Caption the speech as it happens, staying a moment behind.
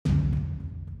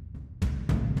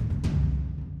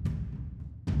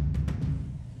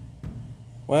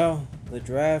Well, the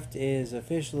draft is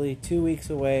officially 2 weeks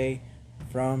away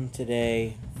from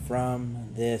today,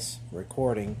 from this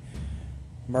recording.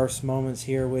 Merce Moments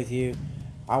here with you.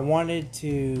 I wanted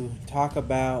to talk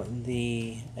about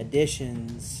the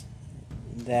additions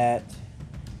that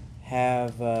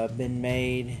have been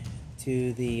made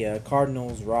to the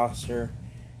Cardinals roster.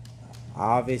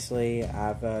 Obviously,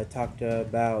 I've talked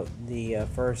about the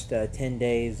first 10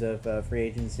 days of free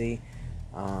agency.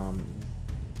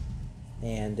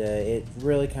 And it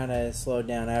really kind of slowed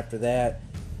down after that.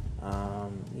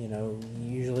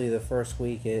 Usually the first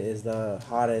week is the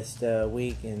hottest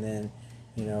week, and then,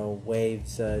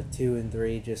 waves 2 and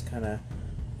 3 just kind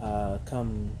of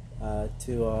come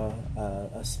to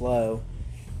a slow.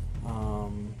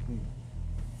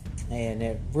 And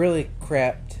it really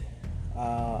crept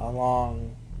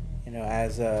along,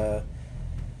 as the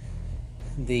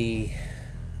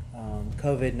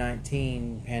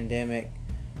COVID-19 pandemic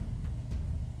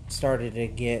started to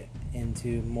get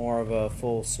into more of a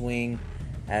full swing,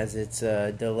 as it's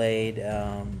delayed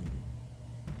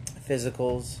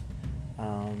physicals.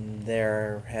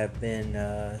 There have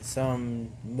been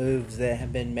some moves that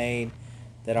have been made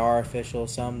that are official,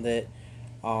 some that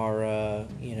are,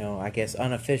 I guess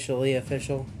unofficially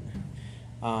official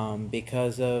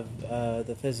because of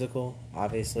the physical.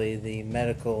 Obviously, the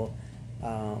medical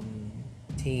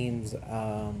teams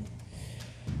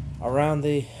around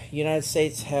the United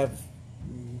States have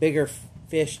bigger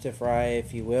fish to fry,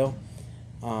 if you will.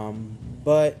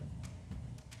 But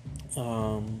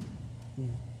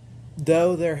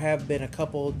though there have been a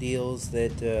couple deals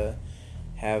that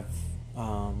have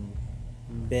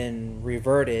been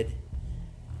reverted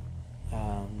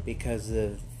because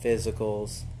of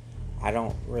physicals, I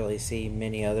don't really see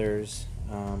many others.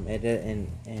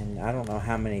 And I don't know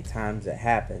how many times it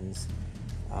happens.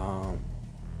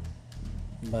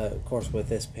 But of course, with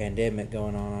this pandemic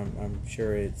going on, I'm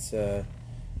sure it's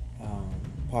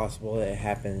possible that it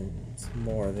happens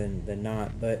more than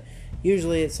not. But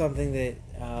usually it's something that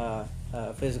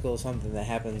physical is something that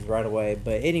happens right away.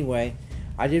 But anyway,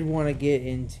 I did want to get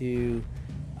into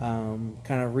kind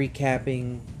of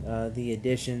recapping the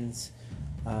additions.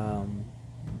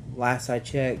 Last I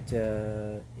checked,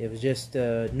 it was just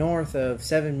north of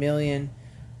 $7 million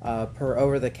per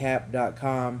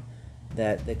overthecap.com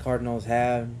that the Cardinals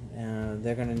have.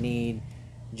 They're going to need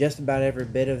just about every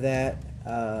bit of that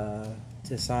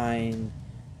to sign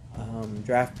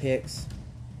draft picks.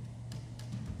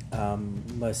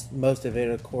 Most of it,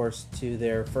 of course, to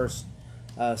their first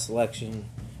selection,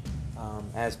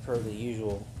 as per the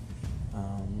usual.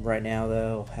 Right now,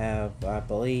 they'll have, I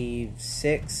believe,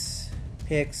 6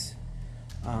 picks.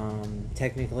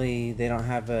 Technically, they don't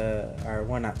have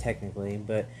not technically,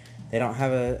 but they don't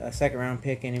have a second round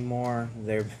pick anymore.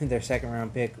 Their second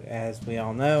round pick, as we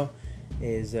all know,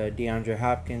 is DeAndre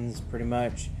Hopkins, pretty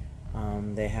much.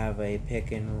 They have a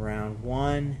pick in round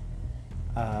 1,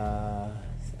 a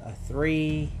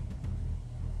 3,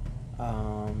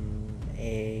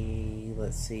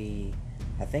 let's see,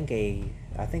 I think they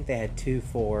had 2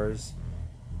 4s.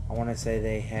 I want to say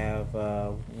they have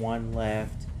 1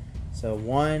 left. So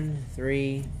 1,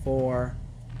 3, 4,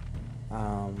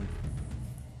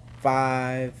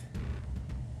 5.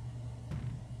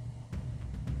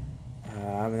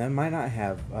 That might not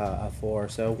have a 4.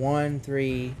 So 1,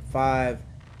 3, 5,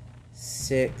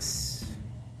 6,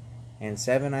 and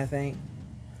 7. I think.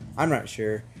 I'm not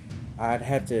sure. I'd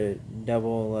have to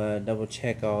double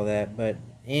check all that. But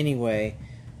anyway,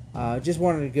 just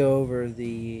wanted to go over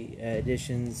the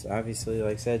additions. Obviously,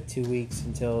 like I said, 2 weeks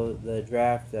until the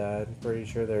draft. I'm pretty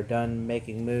sure they're done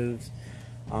making moves.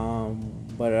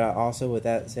 But also, with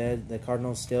that said, the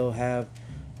Cardinals still have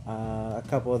a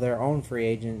couple of their own free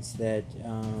agents that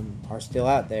are still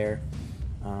out there.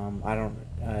 I don't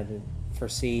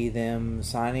foresee them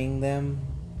signing them,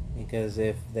 because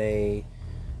if they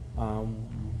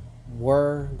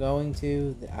were going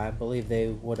to, I believe they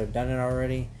would have done it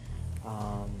already.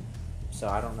 So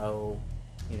I don't know,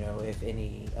 if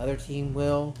any other team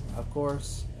will, of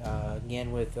course.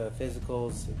 Again, with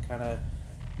physicals kind of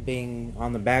being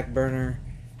on the back burner,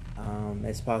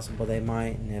 it's possible they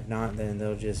might, and if not, then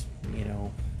they'll just,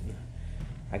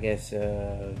 I guess,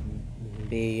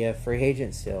 be a free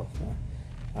agent still.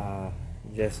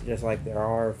 Just like there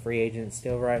are free agents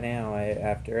still right now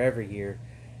after every year.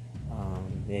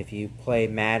 If you play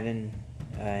Madden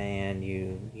and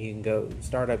you can go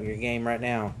start up your game right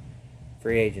now,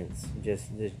 free agents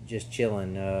just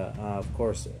chilling. Of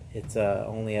course, it's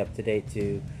only up to date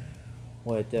to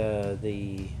what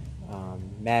the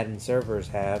Madden servers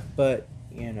have, but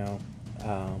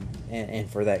and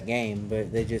for that game,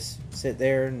 but they just sit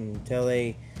there until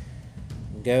they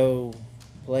go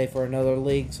play for another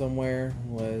league somewhere,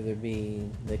 whether it be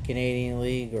the Canadian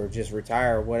League or just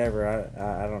retire or whatever.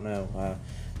 I don't know.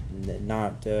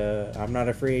 I'm not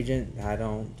a free agent. I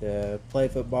don't play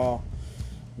football.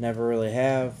 Never really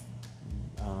have.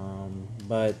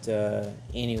 But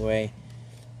anyway,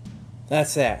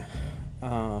 that's that.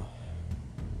 But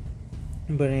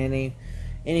anywho,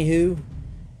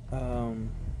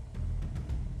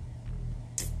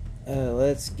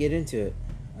 let's get into it.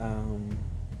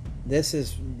 This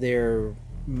is their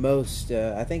most,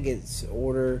 I think it's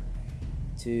order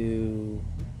to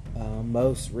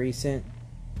most recent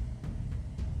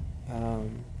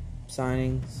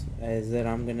signings, is that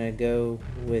I'm going to go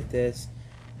with this.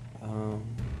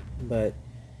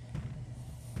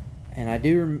 And I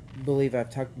do believe I've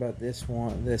talked about this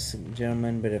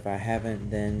gentleman, but if I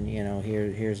haven't, then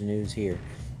here's news here.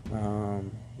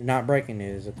 Not breaking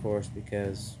news, of course,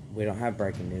 because we don't have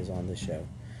breaking news on this show.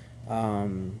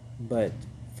 But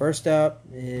first up,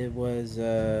 it was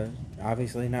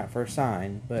obviously not first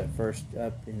sign, but first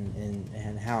up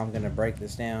in how I'm going to break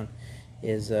this down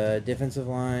is defensive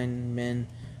lineman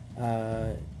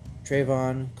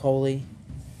Trayvon Coley,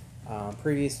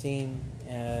 previous team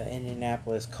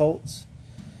Indianapolis Colts.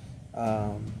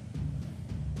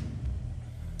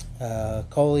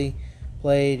 Coley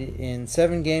played in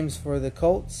 7 games for the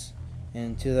Colts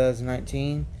in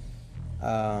 2019.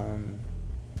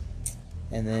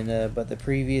 And then, but the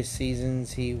previous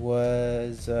seasons he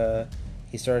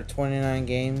started 29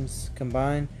 games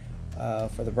combined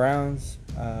for the Browns,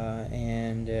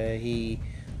 and he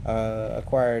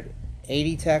acquired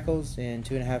 80 tackles and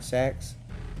 2.5 sacks.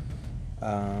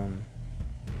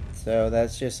 So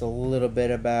that's just a little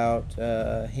bit about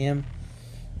him.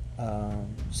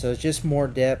 So it's just more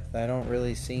depth. I don't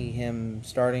really see him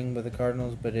starting with the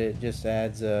Cardinals, but it just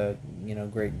adds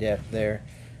great depth there.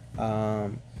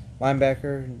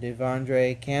 Linebacker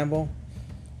Devondre Campbell,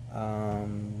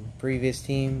 previous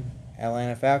team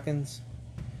Atlanta Falcons.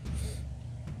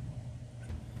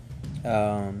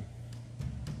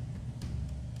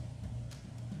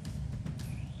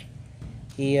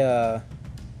 He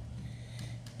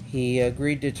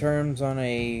agreed to terms on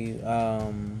a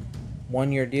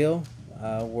 1-year deal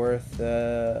worth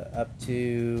up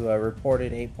to a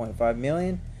reported $8.5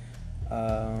 million.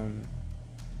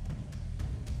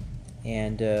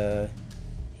 And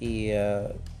he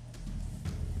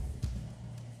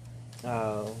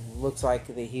looks like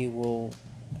that he will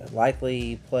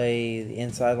likely play the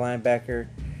inside linebacker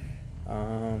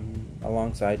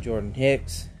alongside Jordan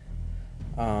Hicks.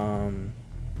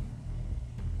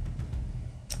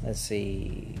 Let's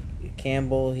see,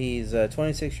 Campbell, he's a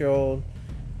 26-year-old,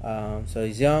 so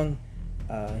he's young.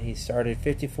 He started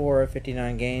 54 of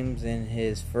 59 games in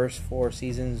his first 4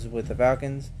 seasons with the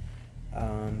Falcons.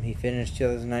 He finished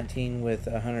 2019 with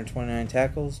 129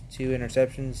 tackles, 2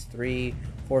 interceptions, 3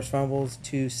 forced fumbles,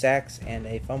 2 sacks, and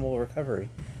a fumble recovery.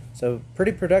 So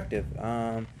pretty productive.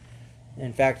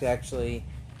 In fact, actually,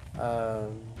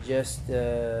 just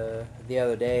the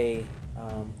other day,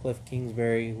 Cliff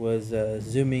Kingsbury was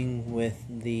zooming with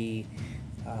the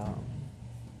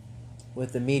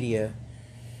media,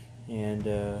 and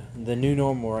the new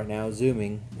normal right now,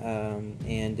 zooming,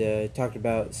 and talked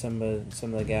about some of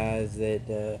the guys that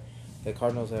the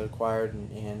Cardinals had acquired,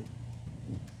 and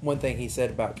one thing he said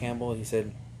about Campbell, he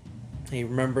said he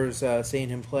remembers seeing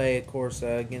him play, of course,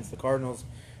 against the Cardinals.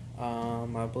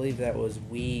 I believe that was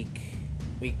week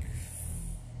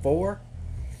 4,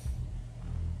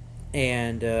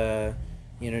 and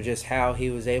just how he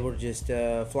was able to just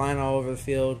flying all over the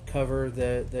field, cover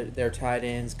their tight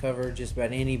ends, cover just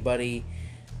about anybody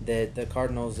that the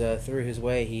Cardinals threw his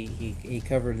way. He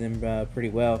covered them pretty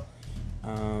well.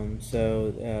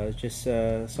 Just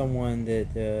someone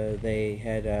that they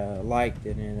had liked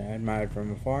and admired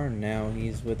from afar, and now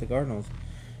he's with the Cardinals.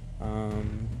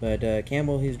 But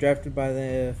Campbell, he's drafted by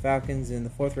the Falcons in the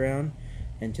 4th round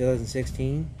in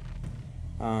 2016.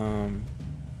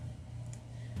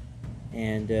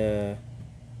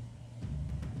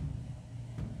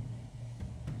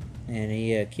 And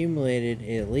he accumulated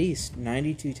at least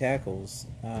 92 tackles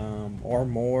or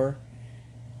more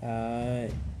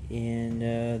in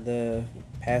the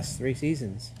past 3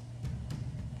 seasons.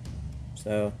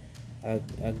 So a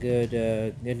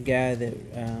good guy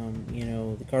that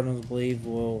the Cardinals believe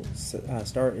will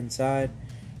start inside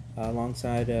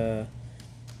alongside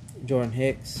Jordan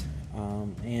Hicks,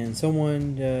 and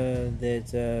someone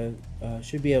that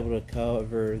should be able to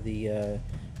cover the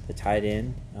tight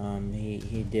end.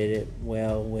 He did it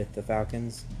well with the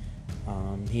Falcons.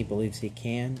 He believes he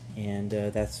can, and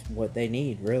that's what they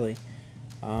need, really.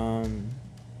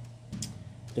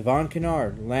 Devon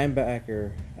Kennard,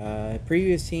 linebacker,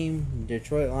 previous team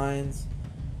Detroit Lions,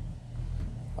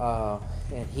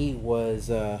 and he was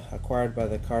acquired by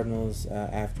the Cardinals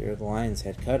after the Lions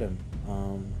had cut him.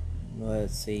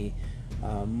 Let's see,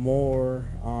 more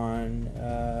on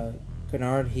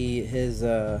Kennard. His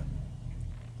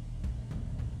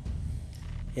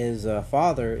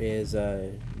father is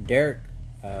Derek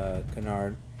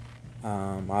Kennard,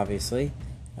 obviously,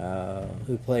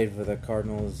 who played for the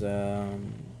Cardinals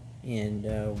in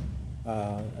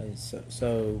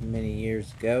so many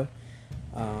years ago,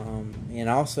 and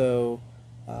also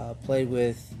played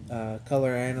with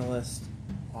color analyst,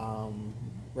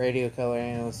 radio color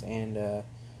analyst, and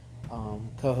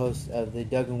co-host of the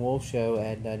Doug and Wolf Show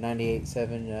at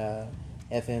 98.7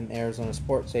 FM Arizona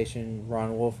Sports Station,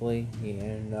 Ron Wolfley.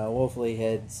 And Wolfley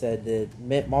had said that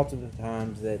multiple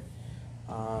times that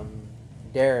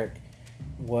Derek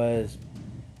was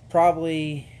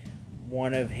probably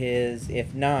one of his,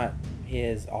 if not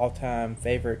his all-time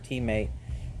favorite teammate.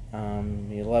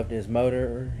 He loved his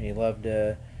motor. He loved,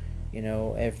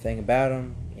 everything about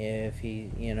him. If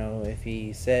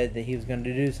he said that he was going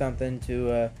to do something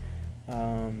to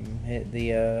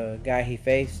the guy he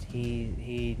faced,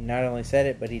 he not only said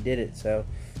it, but he did it. So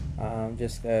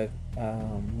Wolfley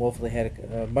had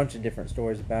a bunch of different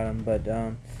stories about him, but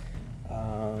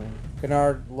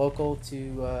Kennard local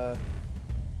to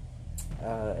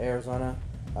Arizona,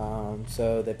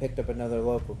 so they picked up another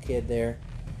local kid there.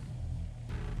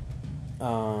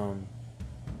 But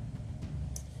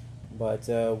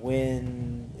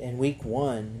when in week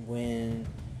 1, when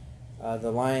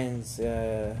the Lions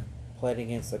played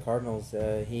against the Cardinals,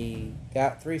 he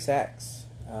got 3 sacks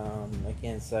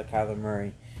against Kyler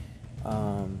Murray,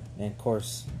 and of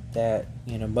course that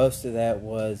most of that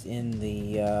was in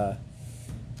the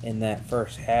in that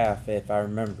first half, if I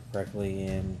remember correctly,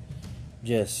 and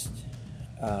just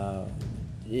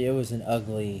it was an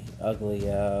ugly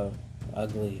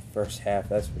first half,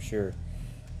 that's for sure.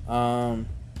 But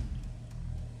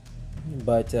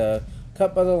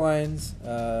cut by the Lions.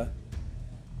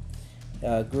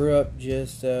 Grew up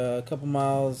just a couple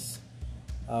miles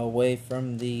away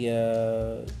from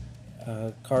the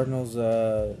Cardinals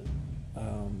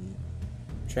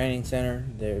training center,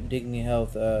 their Dignity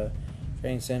Health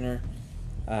training center,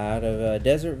 out of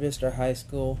Desert Vista High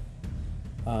School.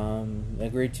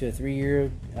 Agreed to a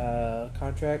 3-year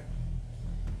contract,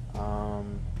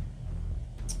 $20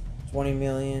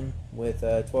 million with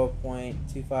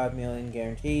 $12.25 million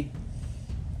guaranteed.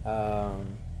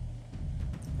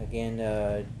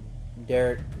 Again,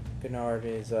 Derek Kennard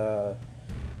is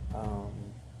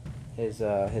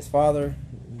his father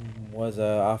was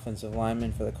an offensive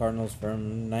lineman for the Cardinals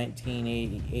from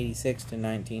 1986 to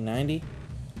 1990.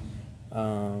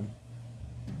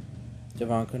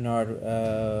 Devon Kennard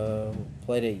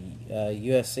played at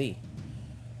USC,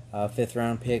 5th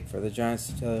round pick for the Giants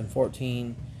in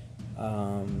 2014.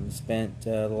 Spent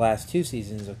the last 2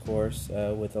 seasons, of course,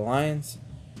 with the Lions.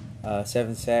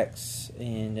 7 sacks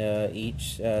in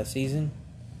each season.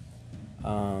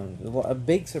 A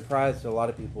big surprise to a lot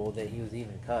of people that he was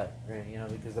even cut,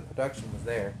 because the production was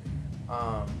there.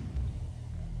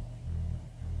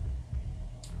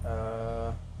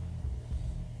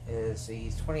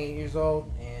 He's 28 years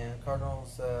old, and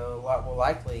Cardinals will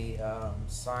likely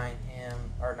sign him,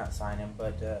 or not sign him,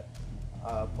 but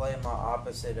play him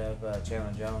opposite of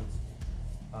Chandler Jones.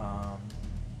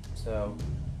 So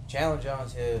Chandler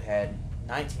Jones, who had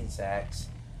 19 sacks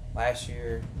last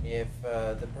year, if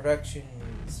the production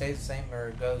stays the same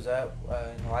or goes up,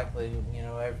 and likely,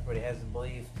 everybody has to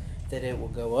believe that it will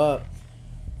go up.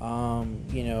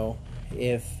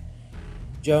 If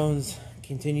Jones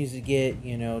continues to get,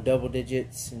 double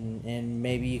digits, and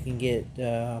maybe you can get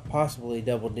possibly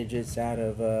double digits out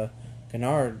of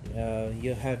Kennard,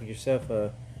 you'll have yourself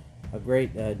a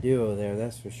great duo there,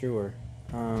 that's for sure.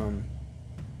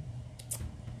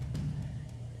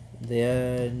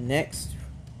 The next,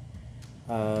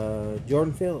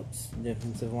 Jordan Phillips,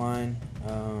 defensive line,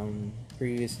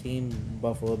 previous team,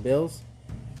 Buffalo Bills.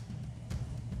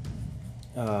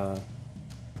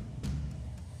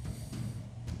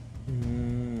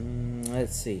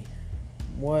 Let's see.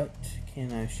 What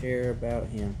can I share about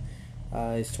him?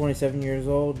 He's 27 years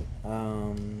old.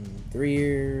 3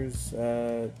 years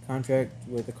contract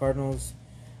with the Cardinals.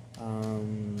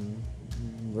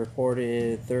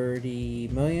 Reported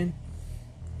 $30 million.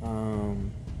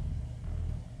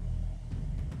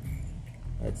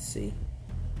 Let's see.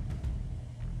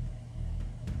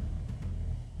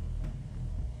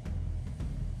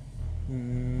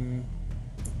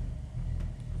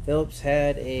 Phillips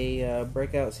had a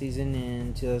breakout season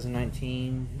in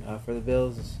 2019 for the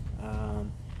Bills.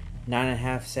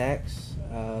 9.5 sacks,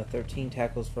 13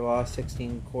 tackles for loss,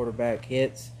 16 quarterback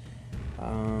hits.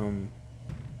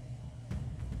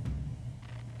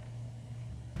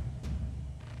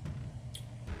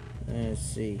 Let's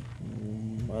see,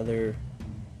 some other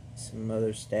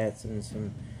stats and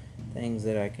some things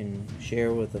that I can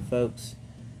share with the folks.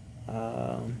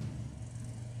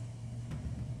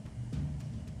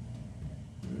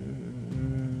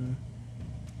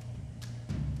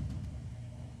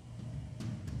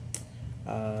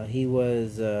 He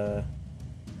was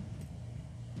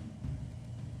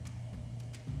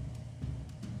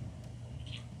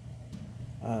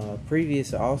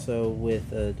previous also with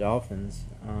the Dolphins.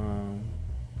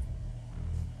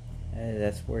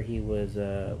 That's where he was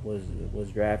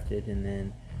drafted, and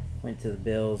then went to the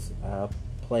Bills.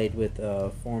 Played with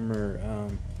former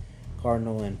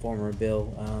Cardinal and former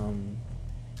Bill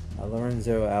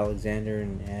Lorenzo Alexander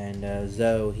and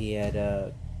Zoe. He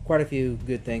had quite a few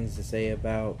good things to say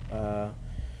about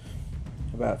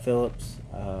Phillips.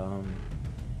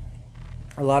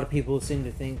 A lot of people seem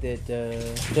to think that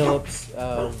Phillips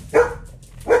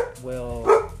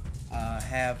will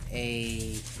have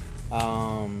a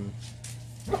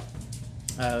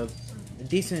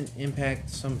decent impact.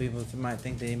 Some people might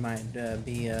think they might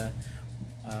be a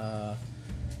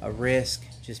risk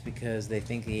just because they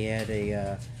think he had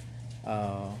a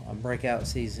breakout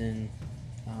season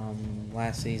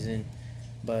last season,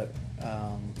 but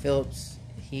Phillips,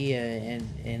 he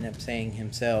ended up saying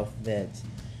himself that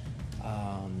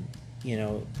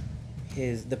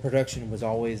the production was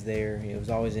always there. It was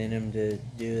always in him to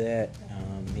do that.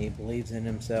 He believes in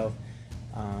himself.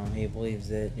 He believes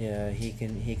that he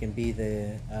can be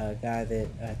the guy that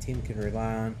a team can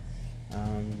rely on.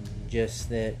 Just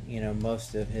that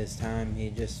most of his time he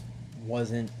just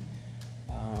wasn't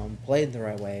played the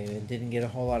right way and didn't get a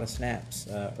whole lot of snaps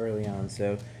early on.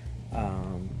 So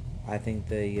I think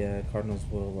the Cardinals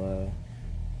will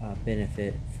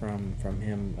benefit from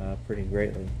him pretty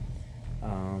greatly.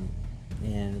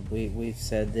 And we've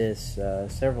said this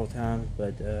several times,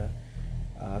 but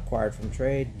acquired from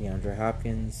trade, DeAndre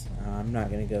Hopkins. I'm not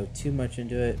going to go too much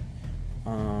into it.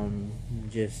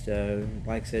 Just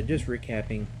like I said, just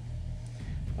recapping.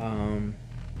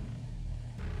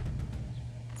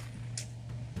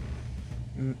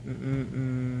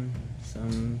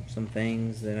 Some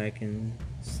things that I can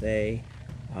say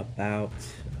about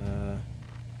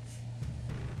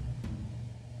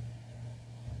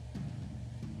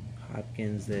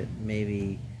Hopkins that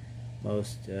maybe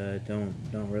most don't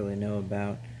really know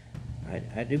about.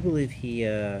 I do believe he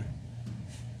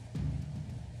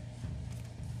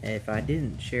if I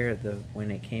didn't share it when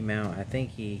it came out, I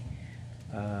think he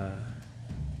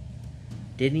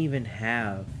didn't even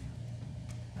have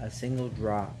a single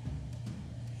drop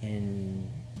in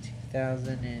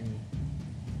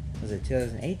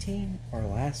 2018 or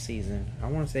last season. I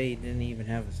want to say he didn't even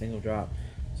have a single drop.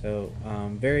 So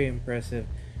very impressive.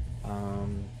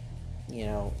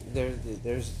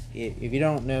 There's if you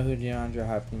don't know who DeAndre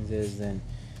Hopkins is, then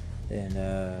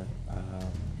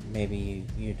maybe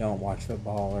you don't watch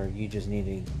football, or you just need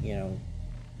to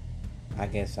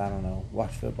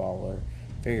watch football or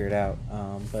figure it out.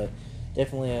 But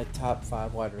definitely a top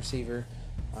 5 wide receiver.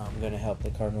 Going to help the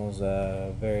Cardinals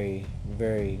very,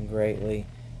 very greatly.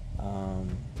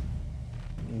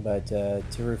 But to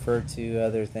refer to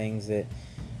other things that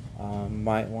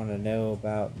might want to know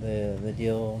about the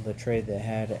deal, the trade that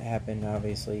had happened,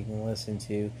 obviously you can listen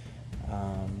to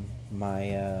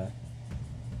my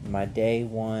day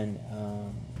one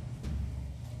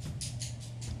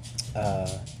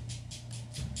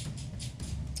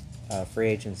free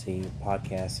agency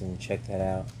podcast and check that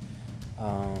out.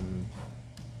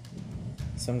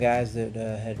 Some guys that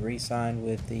had re-signed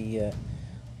with the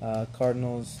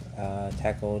Cardinals,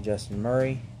 tackle Justin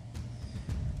Murray.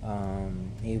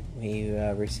 He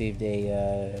received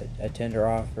a tender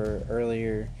offer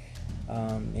earlier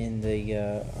in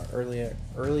the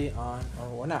early on, or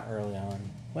well, not early on.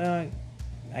 Well,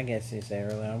 I guess you say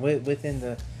early on, within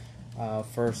the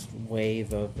first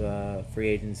wave of free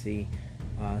agency.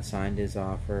 Signed his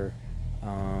offer.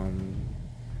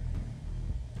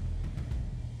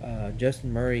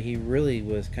 Justin Murray, he really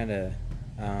was kind of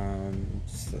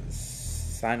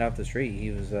signed off the street. He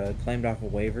was claimed off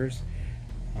of waivers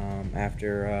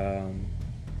after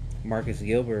Marcus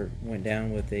Gilbert went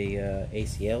down with a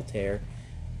ACL tear.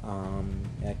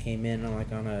 Came in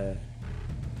on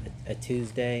a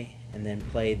Tuesday and then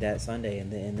played that Sunday,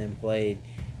 and then played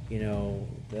the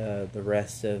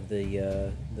rest of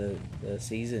the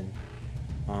season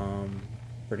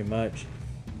pretty much.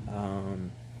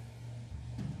 Um,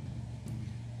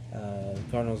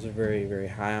 Cardinals are very, very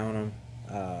high on him.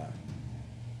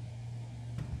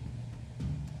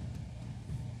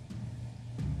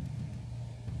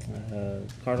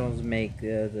 Cardinals make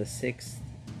the sixth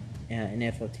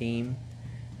NFL team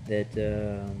that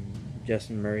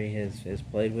Justin Murray has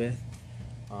played with.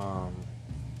 Um,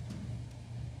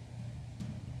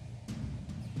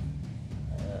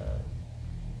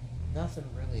 Nothing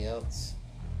really else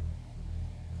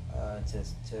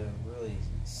to really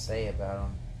say about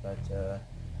him, but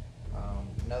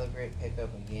another great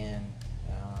pickup again.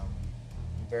 Um,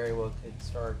 Very well could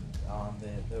start on the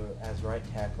as right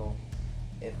tackle,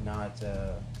 if not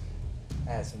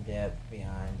add some depth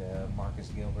behind Marcus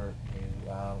Gilbert,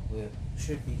 who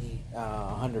should be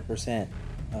 100%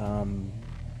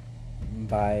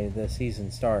 by the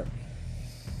season start.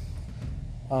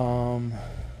 And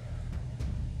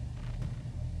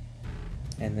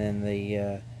then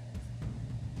the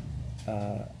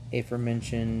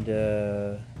aforementioned,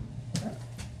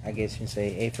 I guess you can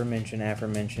say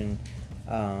aforementioned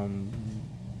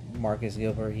Marcus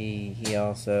Gilbert. He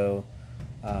also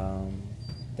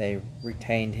they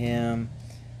retained him.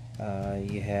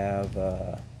 You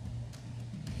have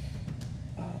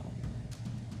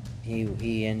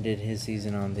he ended his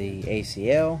season on the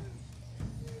ACL,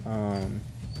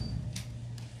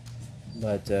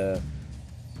 but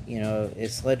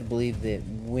it's led to believe that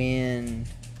when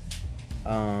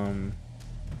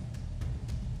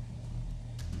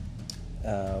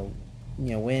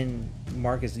when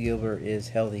Marcus Gilbert is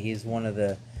healthy, he's one of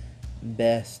the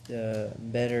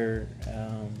better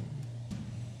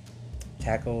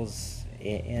tackles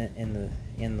in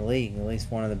the league. At least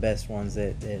one of the best ones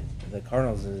that the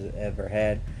Cardinals has ever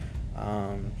had.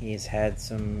 He's had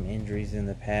some injuries in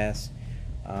the past,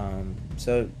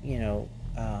 so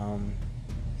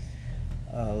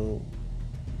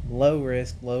low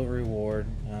risk, low reward.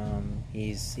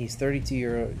 He's 32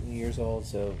 years old,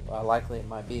 so likely it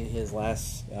might be his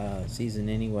last season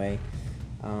anyway.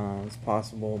 It's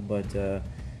possible, but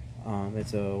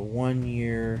it's a 1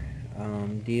 year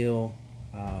deal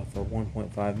for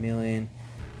 $1.5 million,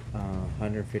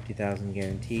 $150,000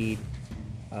 guaranteed.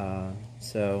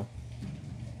 So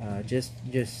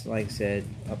just like I said,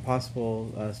 a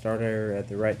possible starter at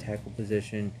the right tackle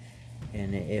position,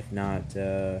 and if not,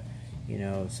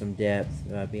 some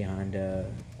depth behind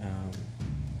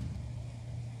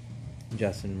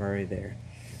Justin Murray there.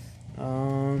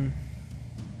 Of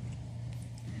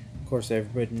course,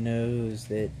 everybody knows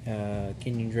that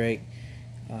Kenyon Drake,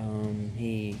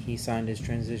 he signed his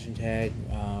transition tag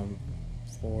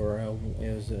for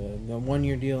it was a 1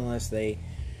 year deal unless they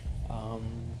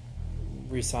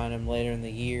re-sign him later in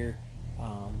the year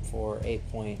for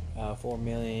 $8.4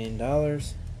 million.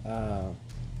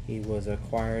 He was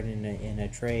acquired in a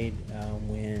trade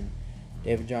when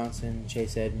David Johnson,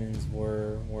 Chase Edmonds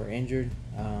were injured.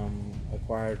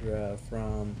 Acquired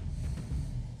from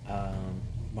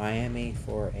Miami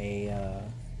for a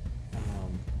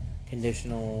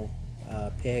conditional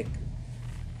pick,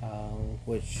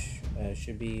 which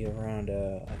should be around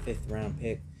a fifth round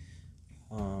pick,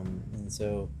 and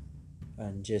so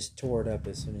just tore it up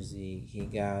as soon as he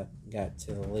got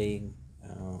to the league.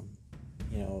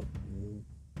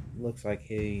 Looks like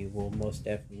he will most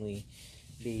definitely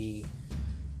be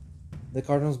the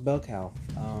Cardinals' bell cow.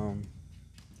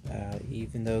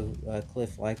 Even though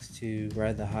Cliff likes to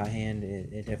ride the hot hand,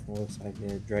 it definitely looks like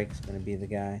Drake's going to be the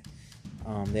guy.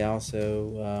 They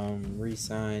also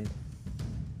re-signed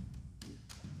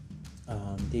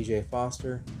DJ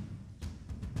Foster,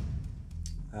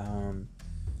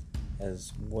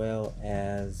 as well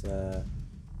as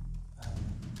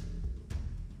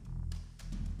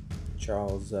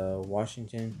Charles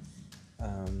Washington,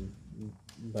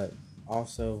 but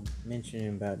also mentioning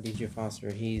about DJ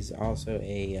Foster, he's also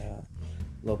a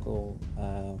local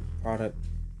product.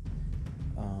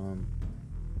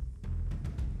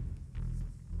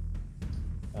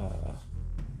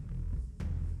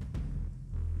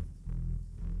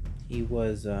 He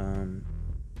was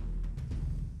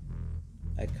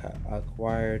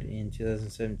acquired in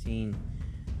 2017.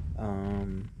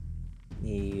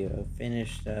 He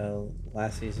finished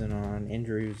last season on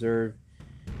injury reserve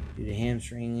due to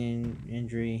hamstring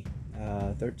injury.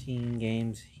 13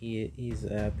 games he's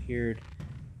appeared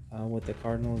with the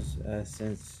Cardinals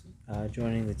since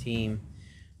joining the team.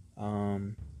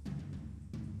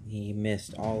 He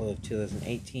missed all of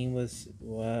 2018 with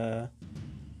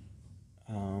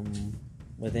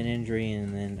an injury,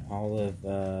 and then all of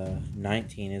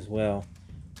 19 as well.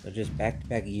 So just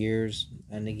back-to-back years,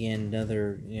 and again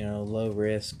another low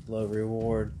risk, low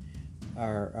reward,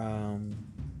 or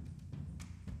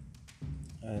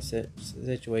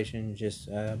situation, just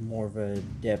more of a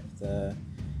depth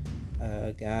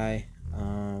guy.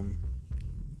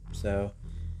 So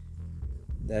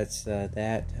that's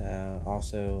that.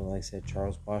 Also, like I said,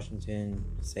 Charles Washington,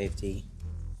 safety.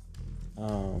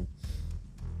 Um,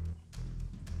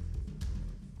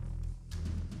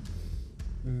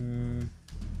 mm,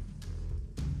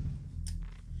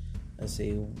 let's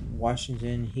see,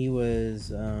 Washington. He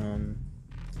was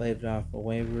played off of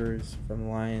waivers from the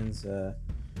Lions uh,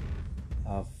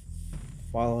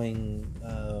 following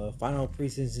final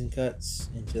preseason cuts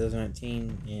in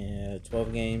 2019 in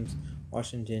 12 games.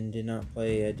 Washington did not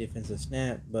play a defensive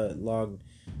snap, but logged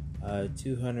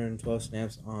 212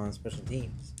 snaps on special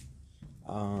teams.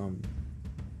 And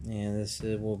this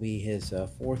will be his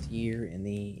fourth year in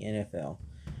the NFL.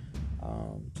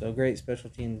 So great special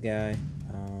teams guy.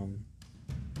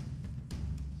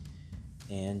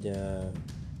 And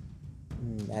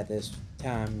at this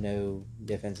time, no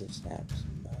defensive snaps.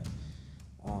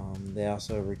 They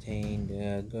also retained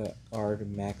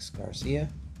guard Max Garcia.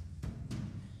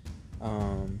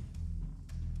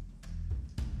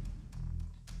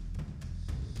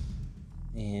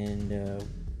 And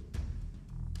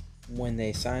when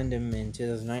they signed him in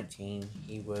 2019,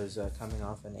 he was coming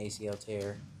off an ACL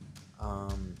tear,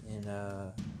 and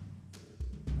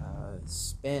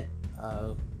spent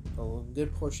a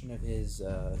good portion of his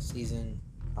season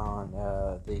on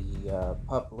the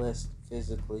PUP list,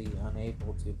 physically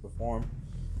unable to perform.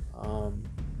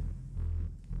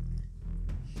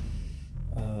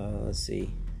 Let's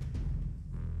see.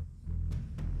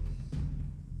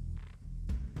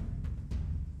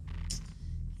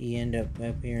 He ended up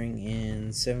appearing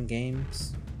in 7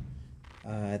 games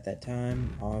at that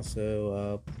time,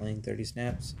 also playing 30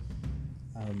 snaps,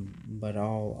 but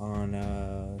all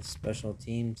on special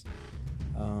teams.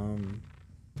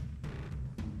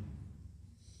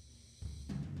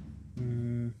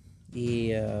 He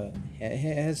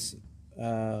has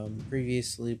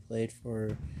previously played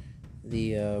for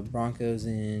the Broncos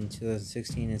in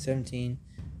 2016 and 17.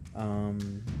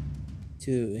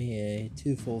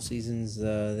 Two full seasons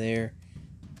there.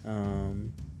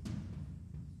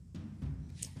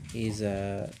 He's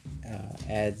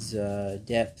adds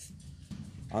depth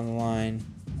on the line.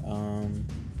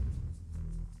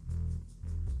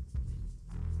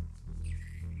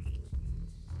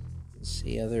 Let's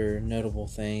see other notable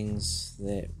things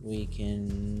that we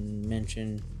can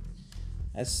mention.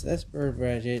 That's pretty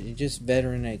much it. Just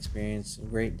veteran experience,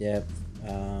 great depth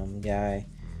guy.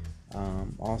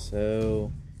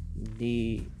 Also,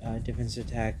 the defensive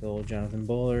tackle Jonathan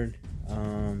Bullard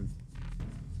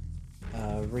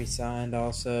re-signed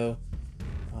also.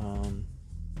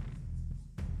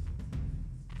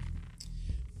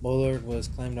 Bullard was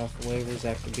claimed off the waivers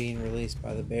after being released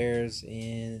by the Bears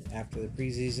after the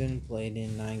preseason, played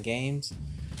in 9 games.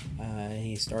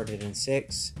 He started in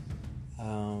 6.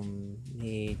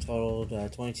 He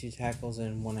totaled 22 tackles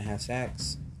and 1.5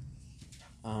 sacks.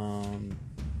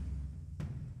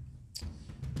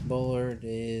 Bullard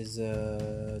is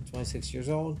 26 years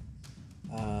old,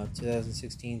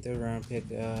 2016 third round pick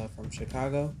from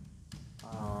Chicago.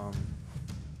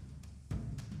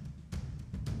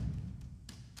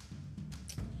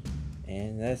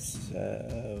 And that's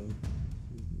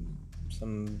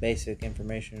some basic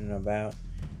information about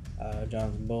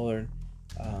Jonathan Bullard.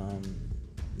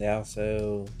 They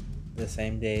also, the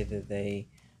same day that they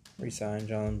re-signed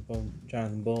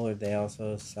Jonathan Bullard, they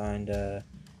also signed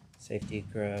safety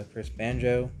Chris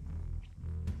Banjo.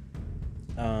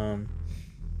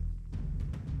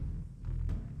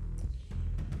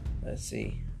 Let's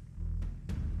see.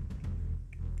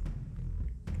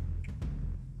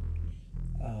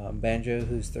 Banjo,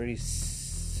 who's 30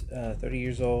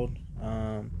 years old.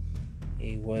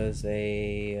 He was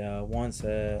once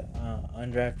a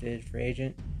undrafted free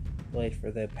agent, played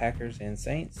for the Packers and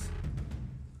Saints,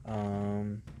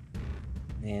 and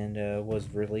was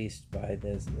released by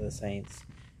the Saints,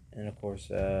 and of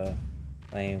course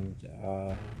claimed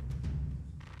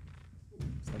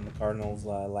from the Cardinals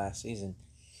last season.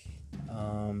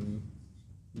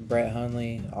 Brett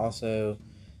Hundley also,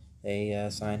 they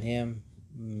signed him.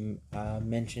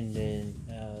 Mentioned in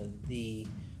the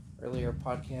earlier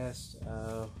podcast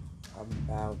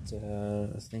about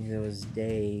I think it was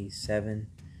day 7.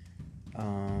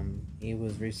 He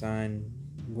was re-signed.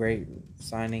 Great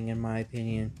signing in my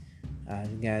opinion. A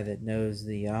guy that knows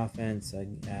the offense.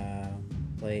 Came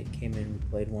in,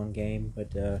 played 1 game,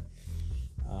 but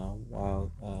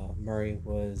while Murray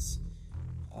was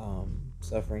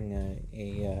suffering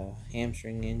a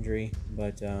hamstring injury,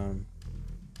 but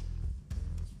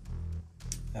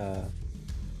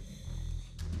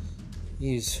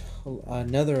He's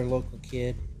another local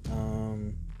kid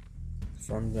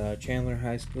from Chandler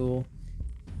High School.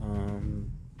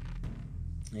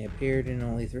 He appeared in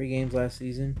only 3 games last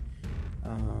season.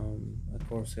 Of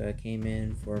course, came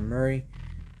in for Murray,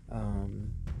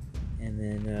 and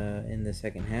then in the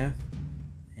second half,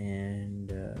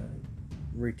 and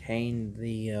retained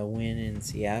the win in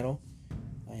Seattle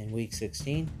in Week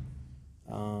 16.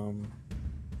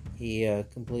 He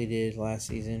completed last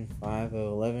season 5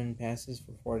 of 11 passes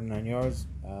for 49 yards,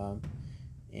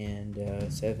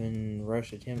 and 7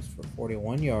 rush attempts for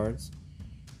 41 yards.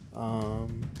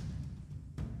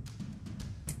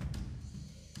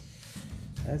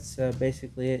 That's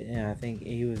basically it. And I think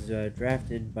he was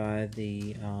drafted by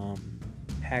the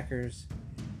Packers.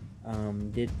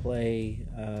 Did play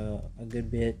a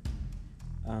good bit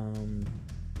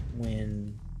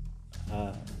when,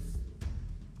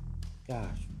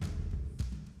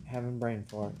 having brain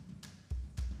fart.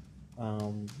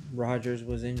 Rodgers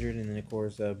was injured, and then of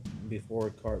course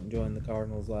before joined the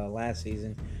Cardinals last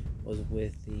season, was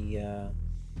with the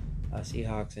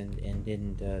Seahawks and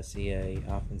didn't see a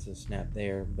offensive snap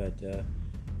there. But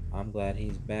I'm glad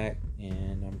he's back,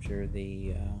 and I'm sure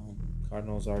the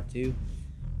Cardinals are too.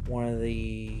 One of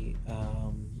the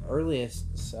earliest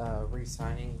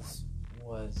re-signings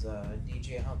was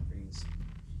DJ Humphries,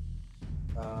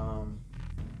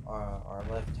 our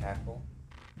left tackle.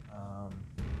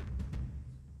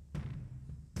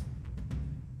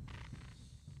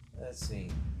 Let's see.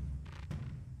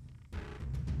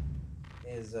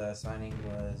 His signing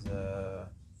was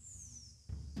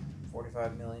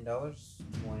 $45 million, $29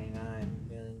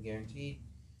 million guaranteed.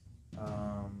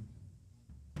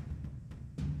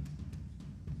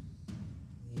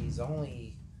 He's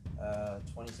only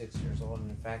 26 years old, and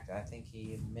in fact, I think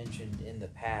he mentioned in the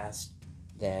past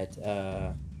that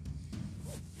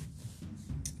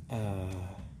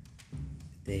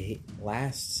the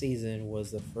last season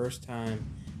was the first time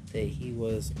that he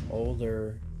was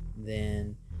older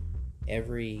than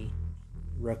every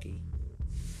rookie.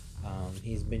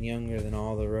 He's been younger than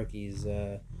all the rookies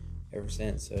ever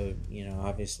since. So,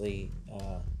 obviously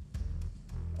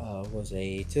was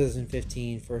a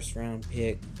 2015 first round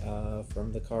pick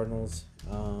from the Cardinals.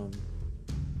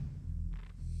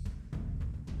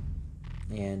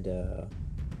 And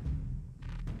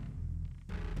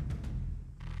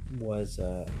was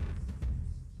I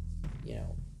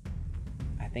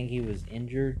think he was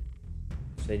injured,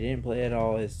 so he didn't play at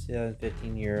all his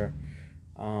 2015 year,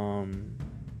 and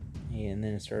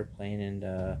then started playing in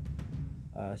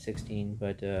 16.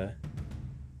 But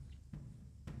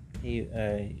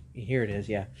here it is,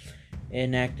 yeah.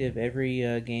 Inactive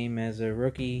every game as a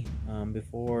rookie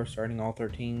before starting all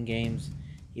 13 games.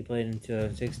 He played in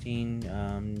 2016.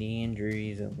 Knee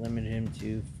injuries limited him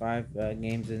to 5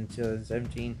 games in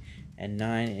 2017 and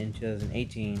 9 in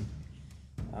 2018.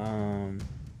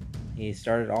 He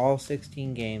started all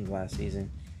 16 games last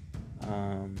season.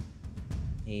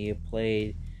 He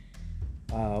played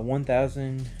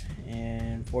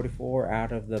 1,044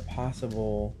 out of the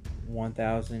possible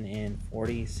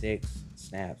 1,046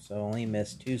 snaps, so only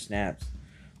missed 2 snaps.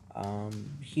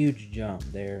 Huge jump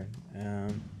there.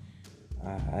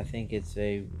 I think it's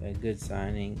a good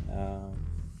signing,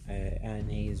 and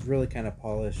he's really kind of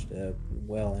polished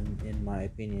well in my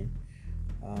opinion.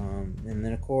 And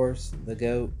then of course the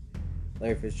GOAT,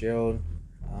 Larry Fitzgerald.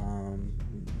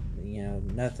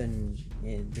 Nothing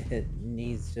that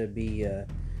needs to be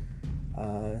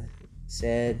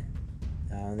said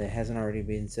that hasn't already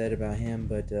been said about him,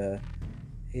 but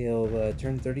he'll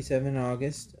turn 37 in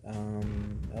August.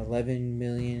 $11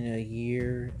 million a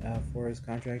year for his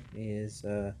contract. It's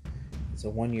a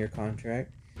 1-year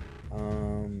contract.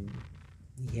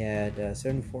 He had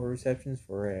 74 receptions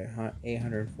for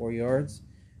 804 yards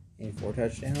and 4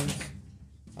 touchdowns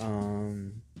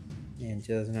in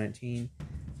 2019.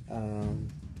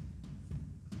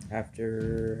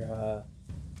 After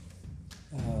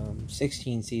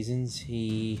 16 seasons,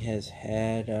 he has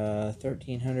had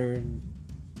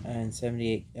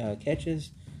 1,378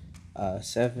 catches,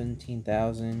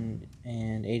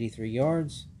 17,083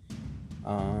 yards.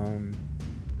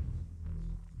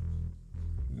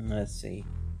 Let's see.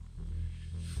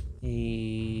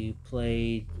 He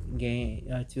played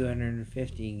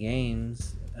 250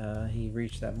 games. He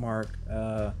reached that mark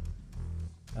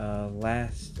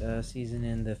last season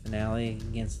in the finale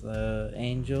against the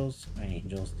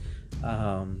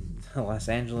Los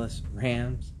Angeles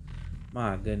Rams.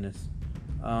 My goodness.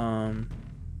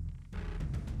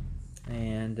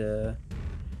 And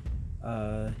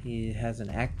he has an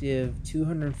active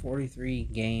 243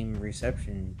 game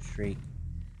reception streak.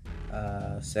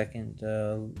 Second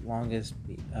longest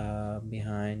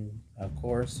behind, of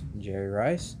course, Jerry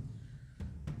Rice.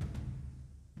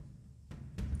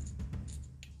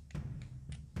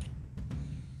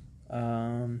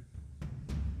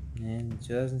 And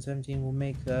 2017 will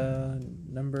make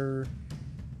number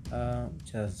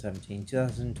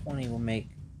 2020 will make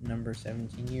number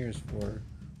 17 years for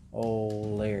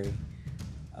old Larry.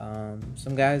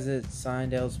 Some guys that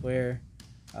signed elsewhere: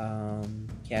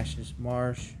 Cassius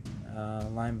Marsh,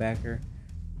 linebacker,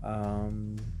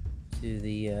 to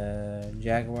the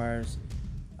Jaguars.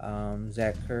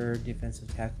 Zach Kerr,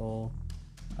 defensive tackle,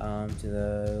 to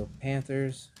the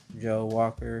Panthers. Joe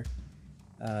Walker,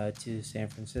 to San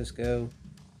Francisco.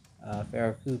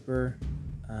 Farrell Cooper,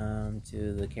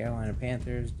 to the Carolina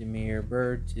Panthers. Demir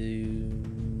Bird to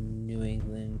New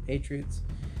England Patriots.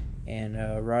 And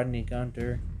Rodney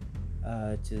Gunter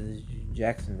to the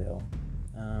Jacksonville.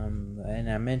 And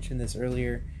I mentioned this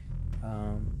earlier,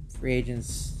 free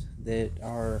agents that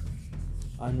are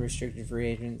unrestricted free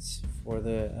agents for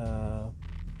the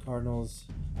Cardinals: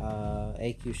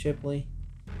 A.Q. Shipley,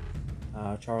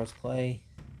 Charles Clay,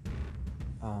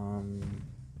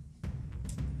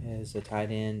 as a tight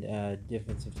end,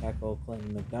 defensive tackle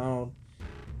Clinton McDonald,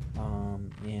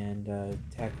 and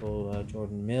tackle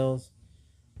Jordan Mills.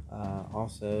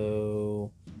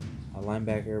 Also,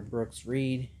 linebacker Brooks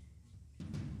Reed,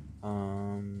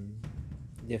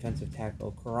 defensive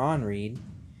tackle Karan Reed,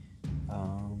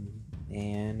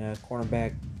 and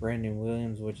cornerback Brandon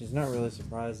Williams, which is not really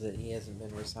surprised that he hasn't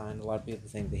been re-signed. A lot of people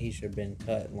think that he should have been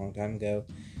cut a long time ago.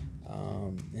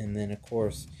 And then, of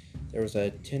course, there was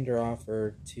a tender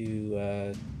offer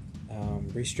to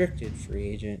restricted free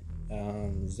agent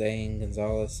Zane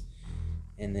Gonzalez,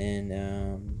 and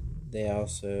then they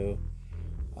also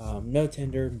no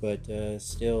tender, but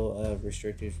still a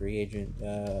restricted free agent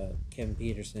Kevin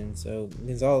Peterson. So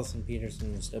Gonzalez and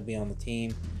Peterson will still be on the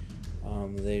team.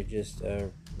 They're just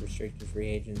restricted free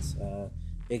agents.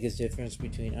 Biggest difference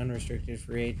between unrestricted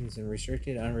free agents and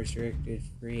unrestricted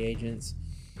free agents,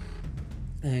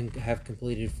 and have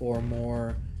completed 4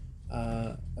 more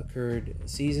occurred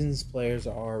seasons. Players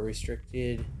are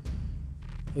restricted,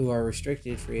 who are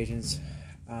restricted free agents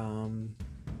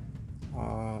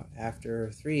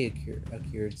after 3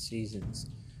 occurred seasons.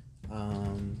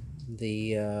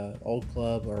 The old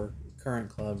club, or current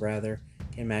club rather,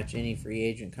 can match any free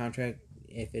agent contract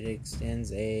if it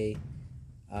extends a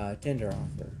tender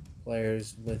offer.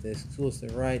 Players with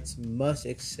exclusive rights must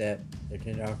accept their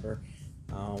tender offer.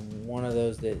 One of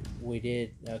those that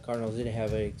Cardinals did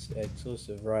have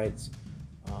exclusive rights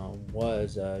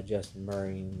was Justin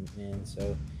Murray, and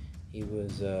so he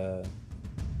was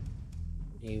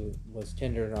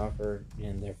tendered an offer,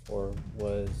 and therefore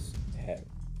was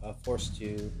forced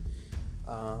to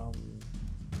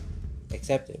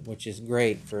accept it, which is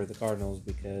great for the Cardinals,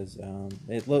 because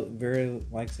it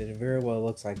very well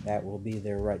looks like that will be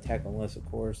their right tackle, unless of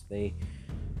course they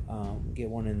get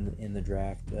one in the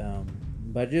draft.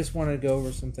 But I just wanted to go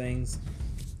over some things.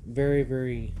 Very,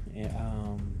 very,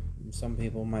 some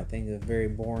people might think it's a very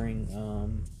boring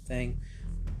thing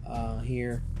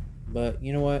here, but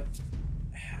you know what?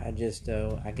 I guess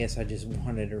I just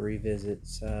wanted to revisit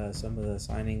some of the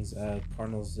signings.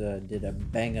 Cardinals did a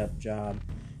bang-up job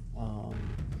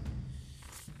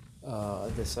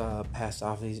this past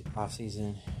off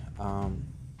season.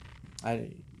 I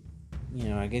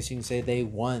guess you can say they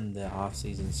won the off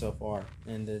season so far,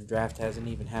 and the draft hasn't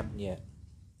even happened yet.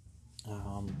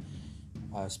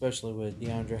 Especially with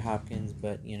DeAndre Hopkins,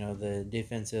 but the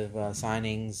defensive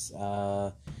signings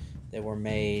that were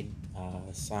made,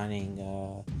 signing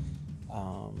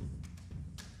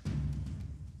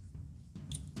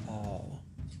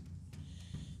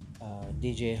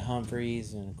DJ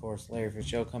Humphries, and of course Larry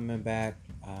Fitzgerald coming back,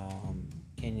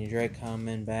 Kenyon Drake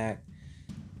coming back,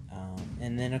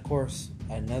 and then of course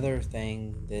another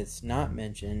thing that's not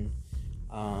mentioned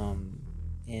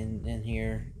in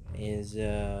here is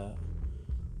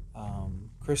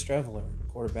Chris Streveler,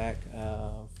 quarterback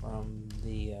from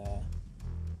the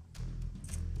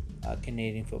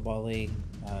Canadian Football League.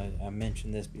 I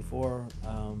mentioned this before,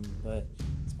 but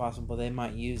it's possible they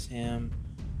might use him.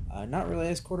 Not really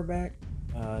as quarterback,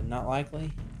 not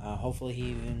likely. Hopefully he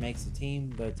even makes the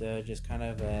team, but just kind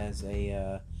of as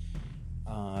a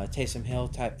Taysom Hill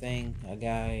type thing, a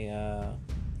guy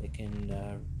that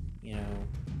can,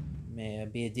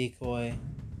 be a decoy,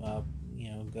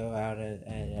 go out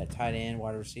at tight end,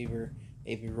 wide receiver,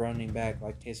 maybe running back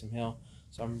like Taysom Hill.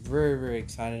 So I'm very, very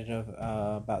excited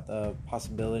about the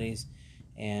possibilities.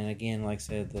 And again, like I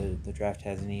said, the draft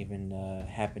hasn't even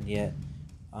happened yet.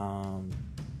 On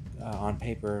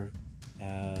paper,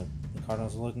 The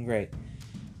Cardinals are looking great.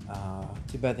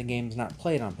 Too bad the game's not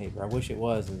played on paper. I wish it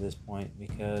was at this point,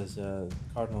 because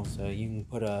Cardinals, you can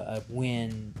put a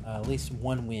win, at least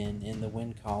one win in the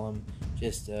win column,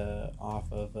 just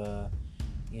off of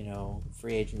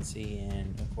free agency,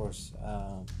 and of course,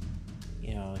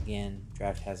 again,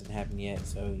 draft hasn't happened yet,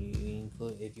 so you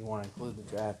include, if you want to include the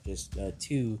draft, just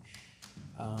two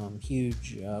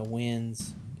huge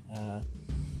wins,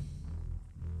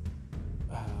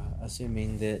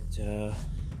 assuming that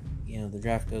the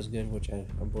draft goes good, which I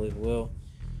believe it will.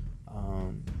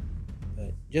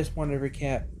 But just wanted to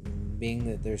recap, being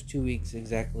that there's 2 weeks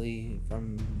exactly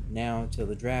from now until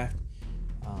the draft.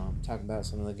 Talk about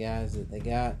some of the guys that they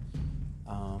got.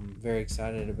 Very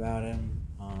excited about him.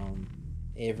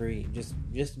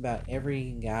 Just about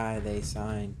every guy they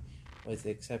signed, with the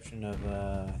exception of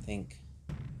I think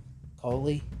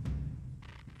Coley,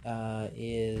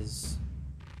 is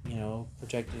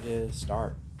projected to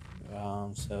start.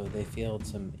 So they filled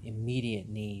some immediate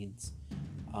needs.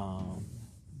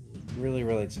 Really,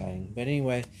 really exciting. But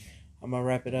anyway, I'm gonna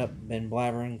wrap it up. Been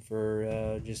blabbering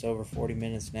for just over 40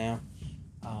 minutes now.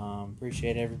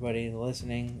 Appreciate everybody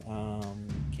listening.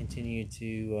 Continue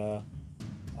to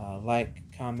like,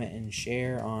 comment, and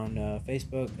share on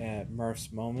Facebook at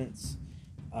Murph's Moments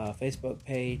Facebook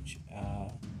page.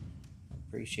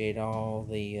 Appreciate all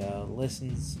the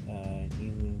listens.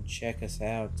 You can check us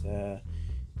out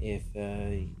if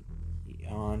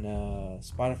on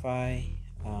Spotify,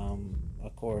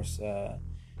 of course,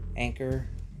 Anchor,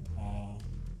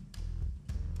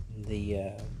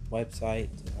 the website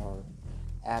or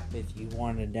app, if you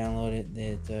want to download it,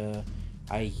 that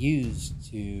I use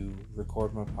to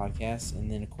record my podcasts, and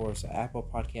then of course Apple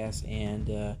Podcasts and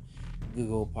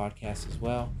Google Podcasts as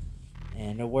well,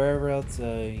 and wherever else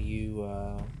you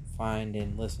find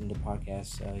and listen to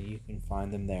podcasts, you can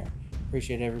find them there.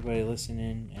 Appreciate everybody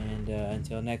listening, and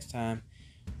until next time,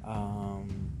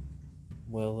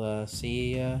 we'll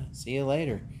see you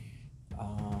later.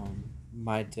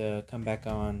 Might come back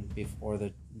on before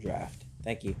the draft.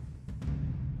 Thank you.